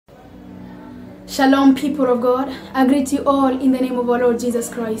Shalom, people of God. I greet you all in the name of our Lord Jesus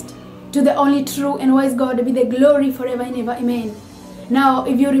Christ. To the only true and wise God be the glory forever and ever. Amen. Now,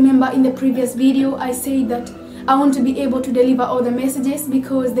 if you remember in the previous video, I said that I want to be able to deliver all the messages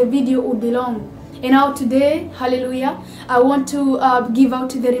because the video would be long. And now today, hallelujah, I want to give out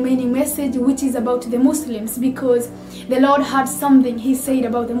the remaining message, which is about the Muslims, because the Lord had something He said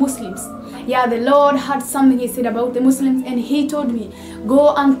about the Muslims. Yeah, the Lord had something He said about the Muslims, and He told me,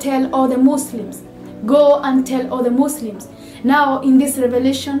 go and tell all the Muslims. Go and tell all the Muslims. Now, in this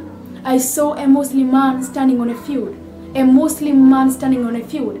revelation, I saw a Muslim man standing on a field. A Muslim man standing on a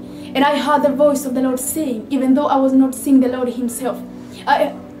field. And I heard the voice of the Lord saying, even though I was not seeing the Lord Himself,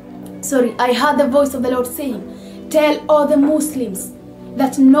 I heard the voice of the Lord saying, tell all the Muslims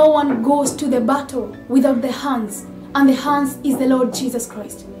that no one goes to the battle without the hands, and the hands is the Lord Jesus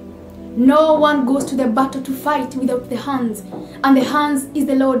Christ. No one goes to the battle to fight without the hands, and the hands is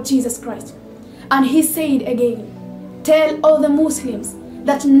the Lord Jesus Christ. And He said again, tell all the Muslims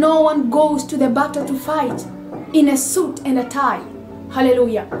that no one goes to the battle to fight in a suit and a tie.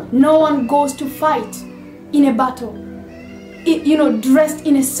 Hallelujah. No one goes to fight in a battle, dressed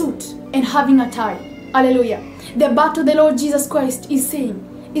in a suit and having a tie. Hallelujah. The battle the Lord Jesus Christ is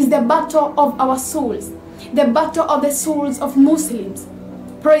saying is the battle of our souls, the battle of the souls of Muslims.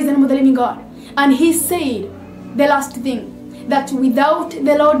 Praise the name of the living God. And He said the last thing, that without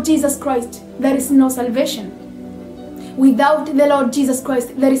the Lord Jesus Christ, there is no salvation. Without the Lord Jesus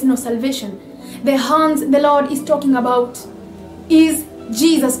Christ, there is no salvation. The hands the Lord is talking about is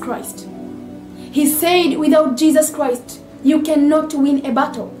Jesus Christ. He said without Jesus Christ, you cannot win a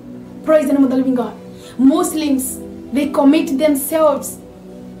battle. Praise the name of the living God. Muslims, they commit themselves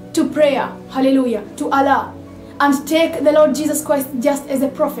to prayer, hallelujah, to Allah, and take the Lord Jesus Christ just as a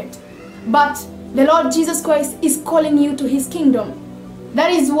prophet. But the Lord Jesus Christ is calling you to His kingdom.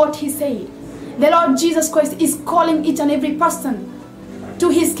 That is what He said. The Lord Jesus Christ is calling each and every person to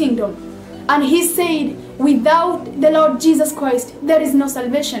His kingdom. And He said, without the Lord Jesus Christ, there is no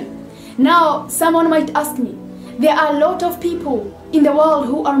salvation. Now, someone might ask me, there are a lot of people in the world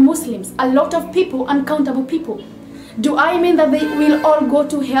who are Muslims, a lot of people, uncountable people. Do I mean that they will all go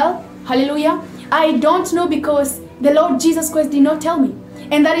to hell? Hallelujah. I don't know, because the Lord Jesus Christ did not tell me.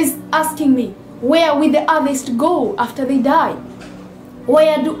 And that is asking me, where will the others go after they die?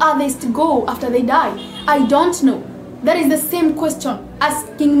 Where do others go after they die? I don't know. That is the same question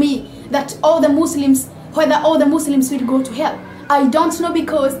asking me that whether all the Muslims will go to hell. I don't know,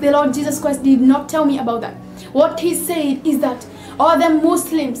 because the Lord Jesus Christ did not tell me about that. What He said is that all the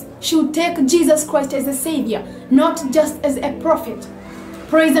Muslims should take Jesus Christ as a Savior, not just as a prophet.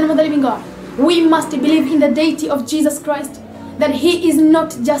 Praise the name of the living God. We must believe in the deity of Jesus Christ, that He is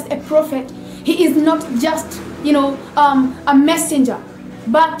not just a prophet. He is not just, a messenger,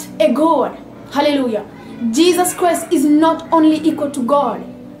 but a God. Hallelujah. Jesus Christ is not only equal to God,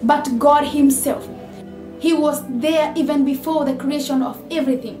 but God Himself. He was there even before the creation of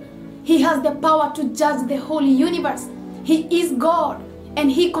everything. He has the power to judge the whole universe. He is God,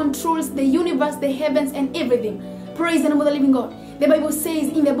 and He controls the universe, the heavens, and everything. Praise the name of the living God. The Bible says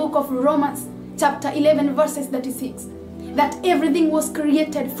in the book of Romans, chapter 11, verses 36, that everything was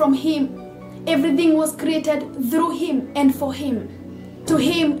created from Him. Everything was created through Him and for Him. To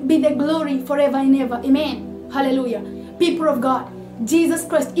Him be the glory forever and ever. Amen. Hallelujah. People of God, Jesus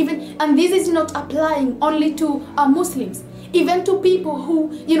Christ, and this is not applying only to Muslims, even to people who,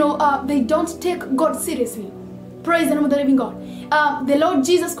 they don't take God seriously. Praise the name of the living God. The Lord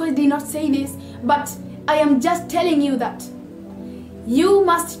Jesus Christ did not say this, but I am just telling you that you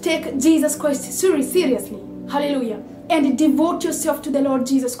must take Jesus Christ seriously. Hallelujah. And devote yourself to the Lord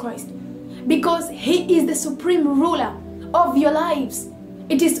Jesus Christ, because He is the supreme ruler of your lives.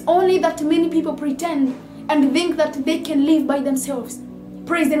 It is only that many people pretend and think that they can live by themselves.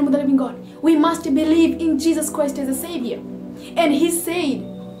 Praise the name of the living God. We must believe in Jesus Christ as a Savior. And He said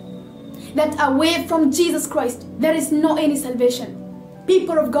that away from Jesus Christ, there is no any salvation.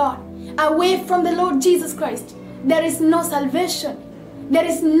 People of God, away from the Lord Jesus Christ, there is no salvation. There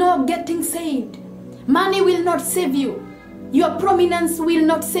is no getting saved. Money will not save you. Your prominence will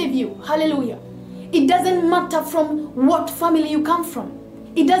not save you. Hallelujah. It doesn't matter from what family you come from.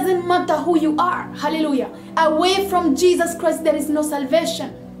 It doesn't matter who you are. Hallelujah. Away from Jesus Christ, there is no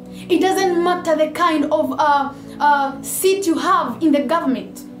salvation. It doesn't matter the kind of seat you have in the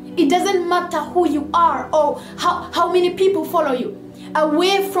government. It doesn't matter who you are or how many people follow you.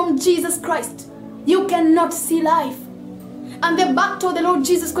 Away from Jesus Christ, you cannot see life. And the battle the Lord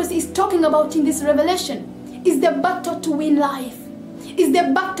Jesus Christ is talking about in this revelation is the battle to win life. Is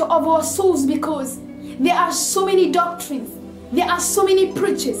the battle of our souls, because there are so many doctrines. There are so many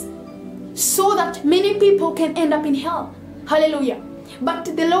preachers, so that many people can end up in hell. Hallelujah. But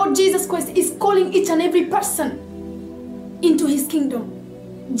the Lord Jesus Christ is calling each and every person into his kingdom.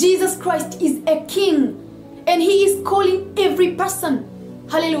 Jesus Christ is a king, and he is calling every person.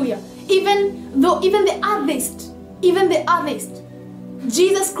 Hallelujah. Even the atheist,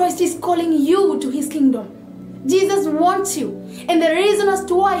 Jesus Christ is calling you to his kingdom. Jesus wants you. And the reason as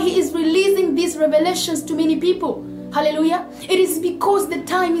to why he is releasing these revelations to many people, hallelujah, it is because the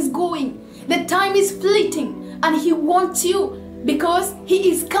time is going. The time is fleeting, and he wants you because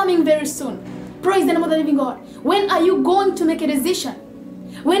he is coming very soon. Praise the name of the living God. When are you going to make a decision?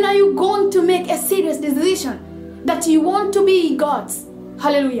 When are you going to make a serious decision that you want to be God's?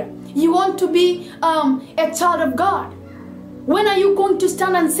 Hallelujah. You want to be a child of God. When are you going to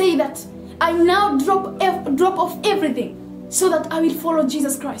stand and say that I now drop off everything so that I will follow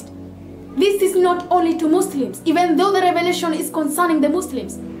Jesus Christ? This is not only to Muslims, even though the revelation is concerning the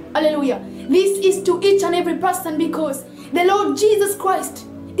Muslims. Hallelujah. This is to each and every person, because the Lord Jesus Christ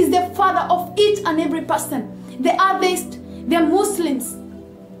is the Father of each and every person. The atheists, the Muslims,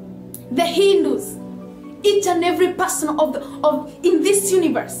 the Hindus, each and every person in this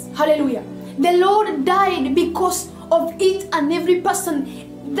universe. Hallelujah. The Lord died because of each and every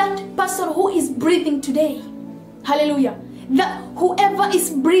person, that person who is breathing today. Hallelujah. That whoever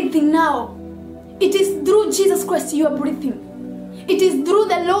is breathing now, it is through Jesus Christ you are breathing. It is through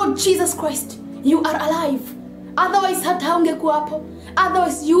the Lord Jesus Christ you are alive. Otherwise,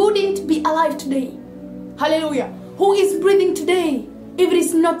 otherwise you wouldn't be alive today. Hallelujah. Who is breathing today if it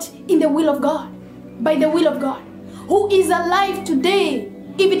is not in the will of God, by the will of God? Who is alive today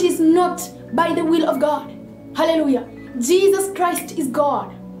if it is not by the will of God? Hallelujah. Jesus Christ is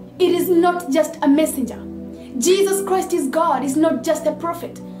God. It is not just a messenger. Jesus Christ is God. It's not just a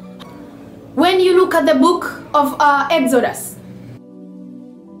prophet. When you look at the book of Exodus,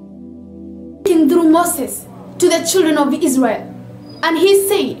 through Moses to the children of Israel, and he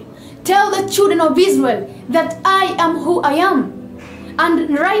said, tell the children of Israel that I am who I am.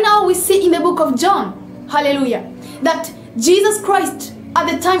 And right now we see in the book of John, hallelujah, that Jesus Christ, at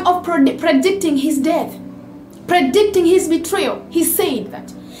the time of predicting his death, predicting his betrayal, he said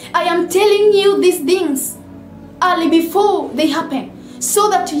that I am telling you these things early before they happen, so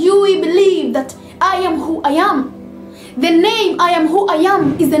that you will believe that I am who I am. The name I am who I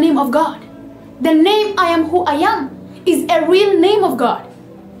am is the name of God. The name I am who I am is a real name of God.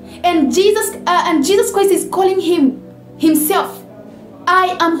 And Jesus Christ is calling himself,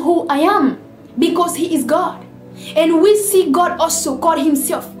 I am who I am, because he is God. And we see God also call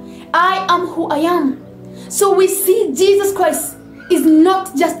himself, I am who I am. So we see Jesus Christ is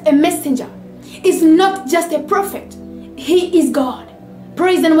not just a messenger, is not just a prophet. He is God.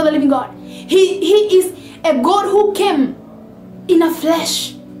 Praise the name of the living God. He is a God who came in a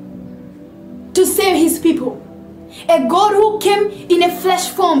flesh to save his people. A God who came in a flesh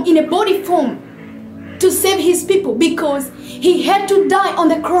form, in a body form, to save his people, because he had to die on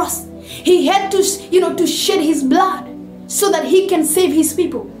the cross. He had to, to shed his blood so that he can save his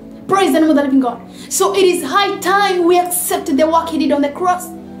people. Praise the name of the living God. So it is high time we accept the work he did on the cross.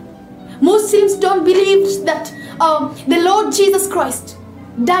 Muslims don't believe that the Lord Jesus Christ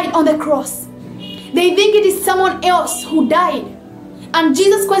died on the cross. They think it is someone else who died, and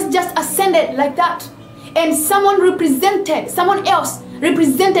Jesus Christ just ascended like that, and someone else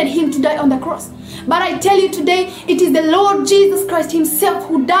represented him to die on the cross. But I tell you today, it is the Lord Jesus Christ himself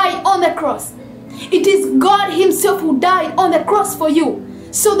who died on the cross. It is God himself who died on the cross for you,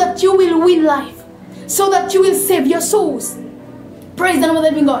 so that you will win life, so that you will save your souls. Praise the name of the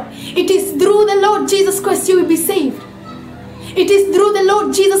living God. It is through the Lord Jesus Christ you will be saved. It is through the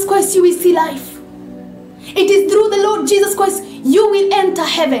Lord Jesus Christ you will see life. It is through the Lord Jesus Christ you will enter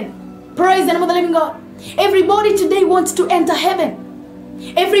heaven. Praise the name of the living God. Everybody today wants to enter heaven.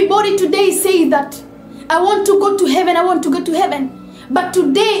 Everybody today says that I want to go to heaven, I want to go to heaven. But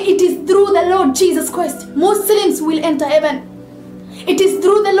today it is through the Lord Jesus Christ Muslims will enter heaven. It is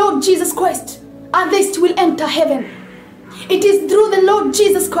through the Lord Jesus Christ atheists will enter heaven. It is through the Lord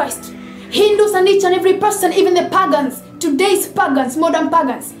Jesus Christ Hindus and each and every person, even the pagans, today's pagans, modern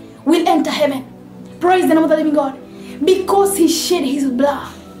pagans, will enter heaven. Praise the name of the living God. Because he shed his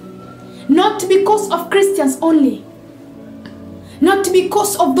blood. Not because of Christians only. Not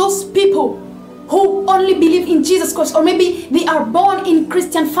because of those people who only believe in Jesus Christ, or maybe they are born in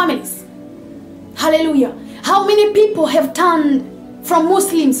Christian families. Hallelujah. How many people have turned from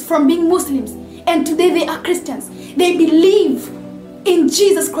Muslims, from being Muslims, and today they are Christians. They believe in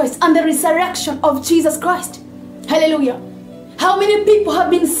Jesus Christ and the resurrection of Jesus Christ. Hallelujah. How many people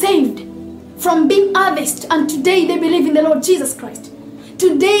have been saved from being atheists, and today they believe in the Lord Jesus Christ.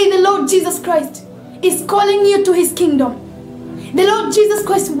 Today, the Lord Jesus Christ is calling you to his kingdom. The Lord Jesus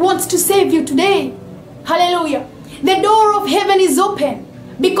Christ wants to save you today. Hallelujah. The door of heaven is open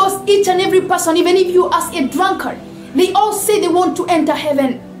because each and every person, even if you ask a drunkard, they all say they want to enter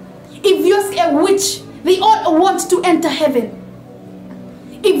heaven. If you ask a witch, they all want to enter heaven.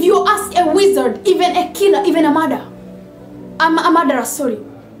 If you ask a wizard, even a killer, even a murderer,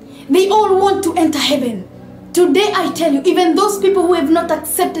 they all want to enter heaven. Today I tell you, even those people who have not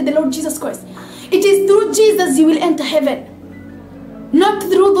accepted the Lord Jesus Christ, it is through Jesus you will enter heaven. Not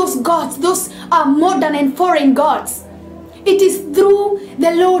through those gods, those are modern and foreign gods. It is through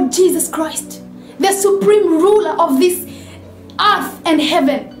the Lord Jesus Christ, the supreme ruler of this earth and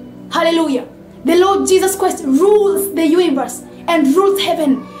heaven. Hallelujah. The Lord Jesus Christ rules the universe and rules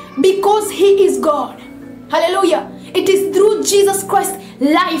heaven because he is God. Hallelujah. It is through Jesus Christ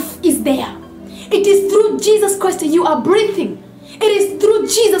life is there. It is through Jesus Christ you are breathing. It is through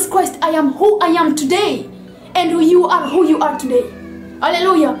Jesus Christ I am who I am today and who you are today.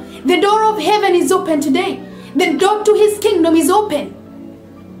 Hallelujah. The door of heaven is open today. The door to his kingdom is open.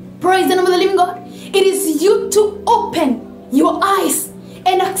 Praise the name of the living God. It is you to open your eyes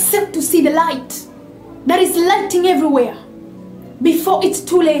and accept to see the light that is lighting everywhere before it's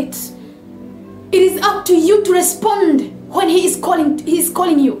too late. It is up to you to respond when he is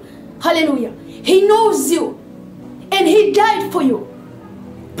calling you. Hallelujah. He knows you and he died for you.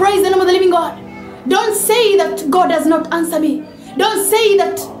 Praise the name of the living God. Don't say that God does not answer me. Don't say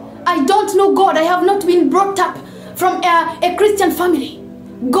that I don't know God. I have not been brought up from a Christian family.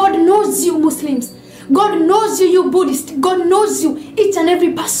 God knows you Muslims. God knows you, you Buddhists. God knows you, each and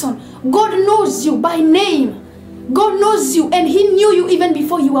every person. God knows you by name. God knows you and he knew you even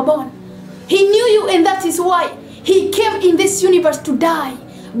before you were born. He knew you and that is why he came in this universe to die.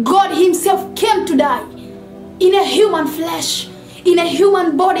 God himself came to die in a human flesh, in a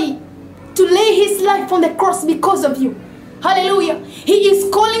human body, to lay his life on the cross because of you. Hallelujah. He is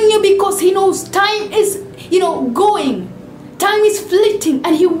calling you because he knows time is, going. Time is fleeting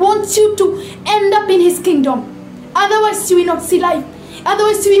and he wants you to end up in his kingdom. Otherwise you will not see life.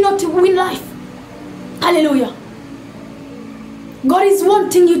 Otherwise you will not win life. Hallelujah. God is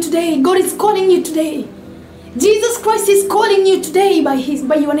wanting you today. God is calling you today. Jesus Christ is calling you today by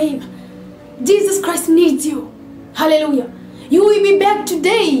your name. Jesus Christ needs you. Hallelujah. You will be back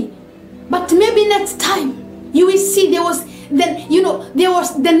today, but maybe next time you will see there was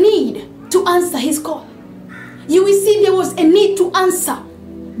the need to answer his call. You will see there was a need to answer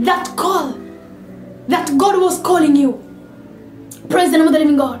that call that God was calling you. Praise the name of the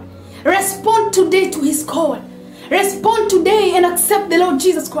living God. Respond today to his call. Respond today and accept the Lord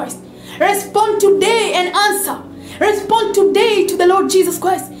Jesus Christ. Respond today and answer. Respond today to the Lord Jesus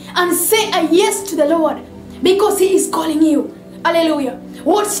Christ and say a yes to the Lord because he is calling you. Hallelujah.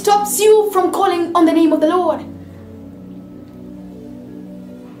 What stops you from calling on the name of the Lord?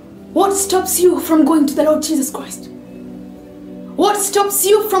 What stops you from going to the Lord Jesus Christ? What stops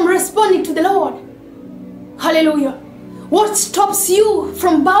you from responding to the Lord? Hallelujah. What stops you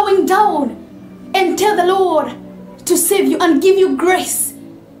from bowing down and tell the Lord to save you and give you grace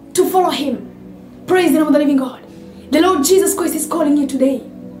to follow him? Praise the name of the living God. The Lord Jesus Christ is calling you today.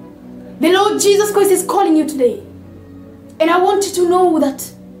 The Lord Jesus Christ is calling you today. And I want you to know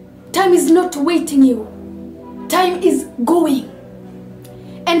that time is not waiting you. Time is going.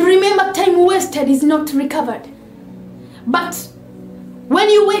 And remember, time wasted is not recovered. But when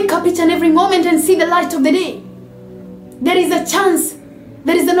you wake up each and every moment and see the light of the day, there is a chance,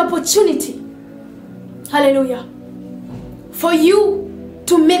 there is an opportunity, hallelujah, for you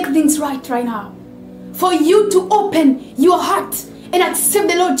to make things right now. For you to open your heart and accept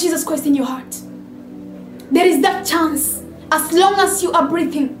the Lord Jesus Christ in your heart. There is that chance as long as you are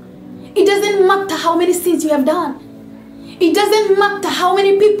breathing. It doesn't matter how many sins you have done. It doesn't matter how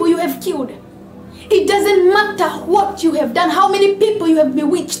many people you have killed. It doesn't matter what you have done, how many people you have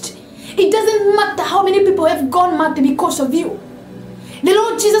bewitched. It doesn't matter how many people have gone mad because of you. The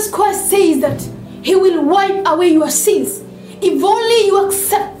Lord Jesus Christ says that he will wipe away your sins if only you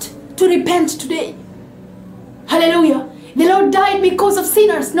accept to repent today. Hallelujah. The Lord died because of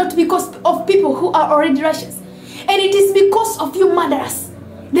sinners, not because of people who are already righteous. And it is because of you murderers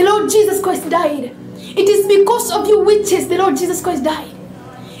the Lord Jesus Christ died. It is because of you witches the Lord Jesus Christ died.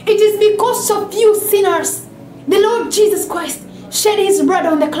 It is because of you sinners the Lord Jesus Christ shed his blood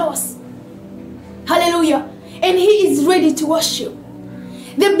on the cross. Hallelujah. And he is ready to wash you.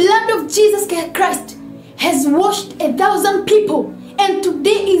 The blood of Jesus Christ has washed 1,000 people, and today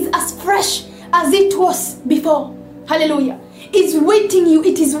is as fresh as it was before. Hallelujah. It's waiting you.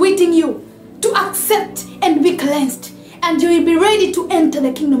 It is waiting you to accept and be cleansed and you will be ready to enter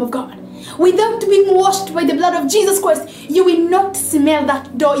the kingdom of God. Without being washed by the blood of Jesus Christ, you will not smell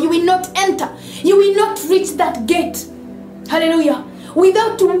that door. You will not enter. You will not reach that gate. Hallelujah.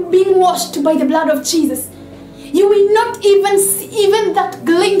 Without being washed by the blood of Jesus, you will not even see even that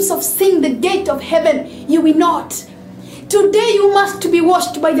glimpse of seeing the gate of heaven. You will not. Today you must be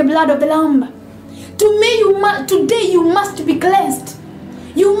washed by the blood of the Lamb. Today you must be cleansed.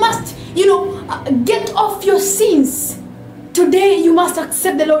 You must, get off your sins. Today you must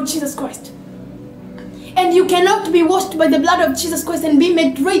accept the Lord Jesus Christ. And you cannot be washed by the blood of Jesus Christ and be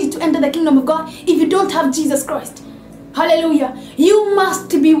made ready to enter the kingdom of God if you don't have Jesus Christ. Hallelujah. You must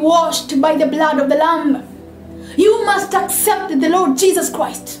be washed by the blood of the Lamb. You must accept the Lord Jesus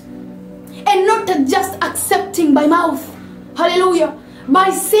Christ. And not just accepting by mouth. Hallelujah. By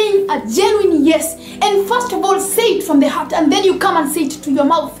saying a genuine yes. And first of all, say it from the heart. And then you come and say it to your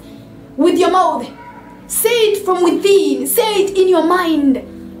mouth. With your mouth. Say it from within. Say it in your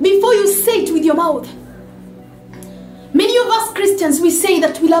mind. Before you say it with your mouth. Many of us Christians, we say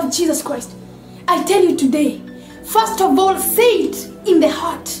that we love Jesus Christ. I tell you today, first of all, say it in the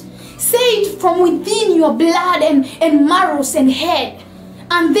heart. Say it from within your blood and marrows and head.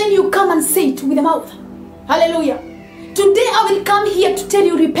 And then you come and say it with the mouth. Hallelujah. Today I will come here to tell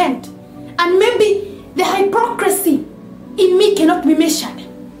you repent. And maybe the hypocrisy in me cannot be measured.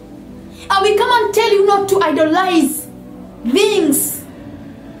 I will come and tell you not to idolize things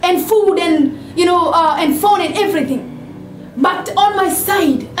and food and and phone and everything. But on my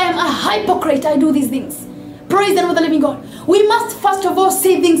side, I am a hypocrite. I do these things. Praise the Lord, the living God. We must first of all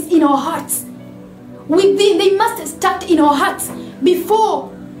say things in our hearts. They must start in our hearts before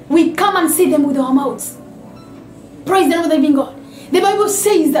we come and say them with our mouths. Praise the Lord, the living God. The Bible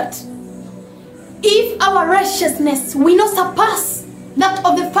says that if our righteousness will not surpass that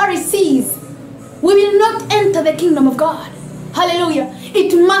of the Pharisees, we will not enter the kingdom of God. Hallelujah.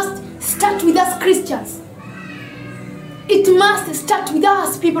 It must start with us Christians. It must start with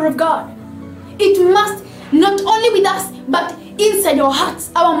us, people of God. It must not only with us, but inside our hearts,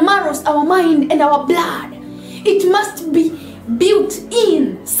 our marrows, our mind, and our blood. It must be built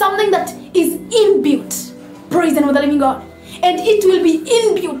in, something that is inbuilt. Praise the Lord, the living God. And it will be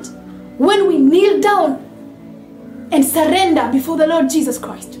inbuilt when we kneel down and surrender before the Lord Jesus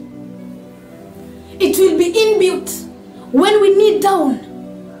Christ. It will be inbuilt when we kneel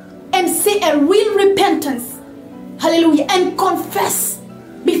down and say a real repentance. Hallelujah. And confess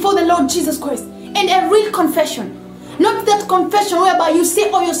before the Lord Jesus Christ. And a real confession. Not that confession whereby you say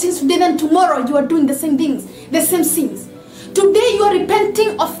all your sins today, then tomorrow you are doing the same things, the same sins. Today you are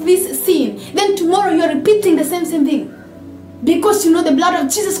repenting of this sin, then tomorrow you are repeating the same thing. Because the blood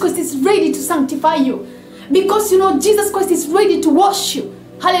of Jesus Christ is ready to sanctify you. Because Jesus Christ is ready to wash you.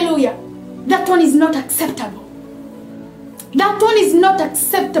 Hallelujah. That one is not acceptable. That one is not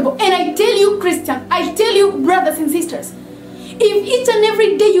acceptable. And I tell you, Christian, I tell you, brothers and sisters, if each and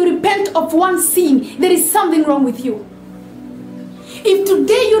every day you repent of one sin, there is something wrong with you. If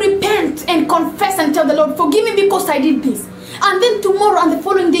today you repent and confess and tell the Lord, forgive me because I did this, and then tomorrow and the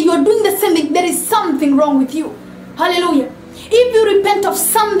following day you are doing the same thing, there is something wrong with you. Hallelujah. If you repent of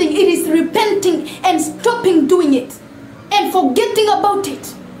something, it is repenting and stopping doing it and forgetting about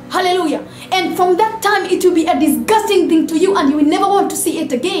it. Hallelujah. And from that time it will be a disgusting thing to you and you will never want to see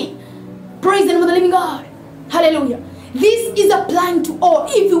it again. Praise the Lord, the living God. Hallelujah. This is applying to all.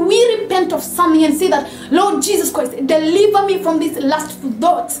 If we repent of something and say that, Lord Jesus Christ, deliver me from these lustful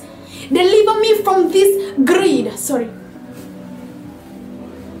thoughts. Deliver me from this greed.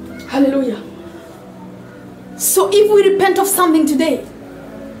 Hallelujah. So if we repent of something today,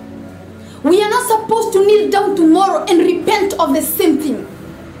 we are not supposed to kneel down tomorrow and repent of the same thing.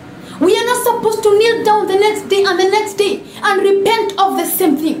 We are not supposed to kneel down the next day and the next day and repent of the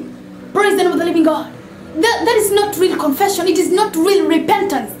same thing. Praise the Lord, the living God. That is not real confession. It is not real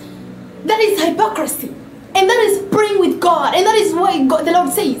repentance. That is hypocrisy. And that is praying with God. And that is why the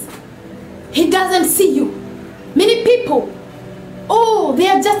Lord says, He doesn't see you. Many people, they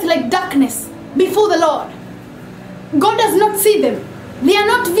are just like darkness before the Lord. God does not see them. They are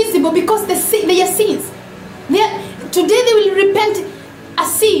not visible because they are sins. Today they will repent a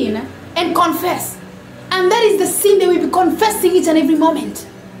sin and confess. And that is the sin they will be confessing each and every moment.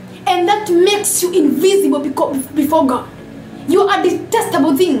 And that makes you invisible before God. You are a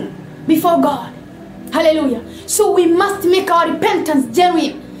detestable thing before God. Hallelujah. So we must make our repentance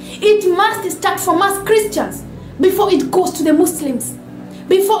genuine. It must start from us Christians before it goes to the Muslims.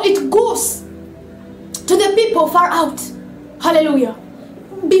 Before it goes to the people far out. Hallelujah.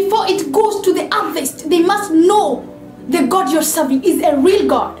 Before it goes to the atheists, they must know the God you're serving is a real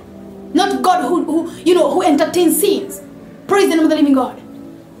God. Not God who entertains sins. Praise the name of the living God.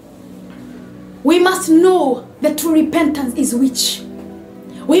 We must know that true repentance is which.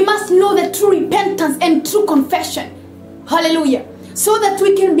 We must know that true repentance and true confession. Hallelujah. So that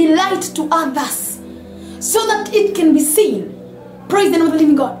we can be light to others. So that it can be seen. Praise the name of the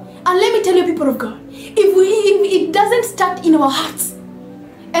living God. And let me tell you, people of God, if it doesn't start in our hearts,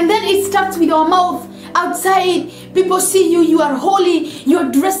 and then it starts with our mouth, outside, people see you, you are holy, you are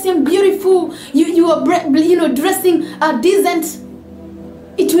dressing beautiful, you are dressing decent,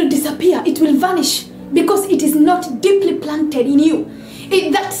 it will disappear, it will vanish, because it is not deeply planted in you.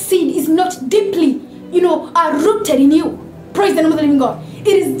 That seed is not deeply, rooted in you. Praise the name of the living God. It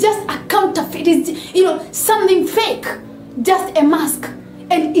is just a counterfeit. It is, something fake, just a mask,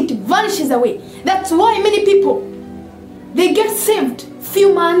 and it vanishes away. That's why many people, they get saved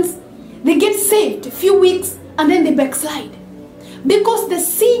few months, they get saved few weeks, and then they backslide, because the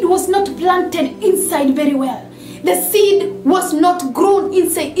seed was not planted inside very well. The seed was not grown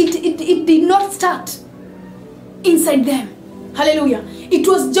inside. It did not start inside them. Hallelujah. It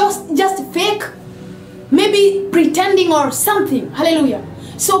was just fake, maybe pretending or something. Hallelujah.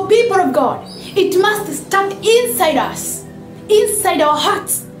 So people of God, it must start inside us, inside our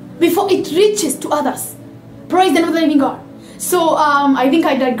hearts, before it reaches to others. Praise the name of the living God. So I think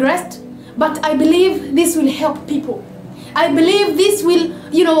I digressed, but I believe this will help people. I believe this will,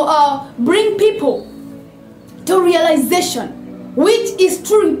 bring people to realization, which is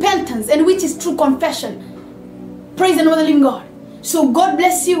true repentance and which is true confession. Praise the name of the living God. So God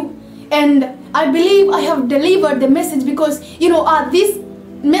bless you, and I believe I have delivered the message, because this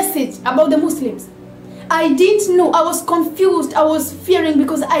message about the Muslims, I didn't know. I was confused. I was fearing,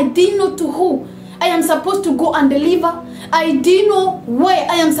 because I didn't know to who I am supposed to go and deliver. I didn't know where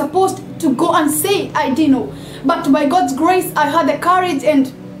I am supposed to go and say. I didn't know. But by God's grace, I had the courage,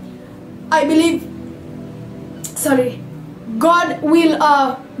 and I believe, God will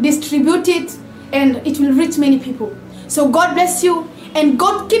distribute it, and it will reach many people. So God bless you, and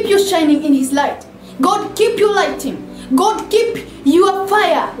God keep you shining in His light. God keep you lighting. God keep your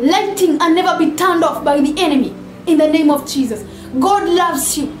fire lighting and never be turned off by the enemy. In the name of Jesus. God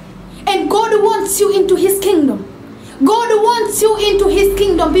loves you, and God wants you into His kingdom. God wants you into His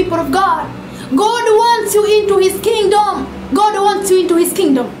kingdom, people of God. God wants you into His kingdom. God wants you into His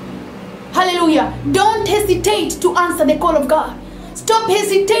kingdom. Hallelujah. Don't hesitate to answer the call of God. Stop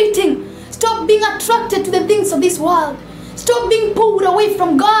hesitating. Stop being attracted to the things of this world. Stop being pulled away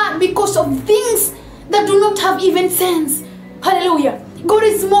from God because of things that do not have even sense. Hallelujah. God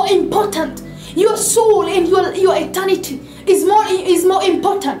is more important. Your soul and your eternity is more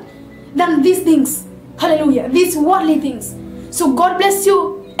important than these things. Hallelujah. These worldly things. So God bless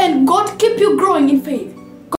you, and God keep you growing in faith.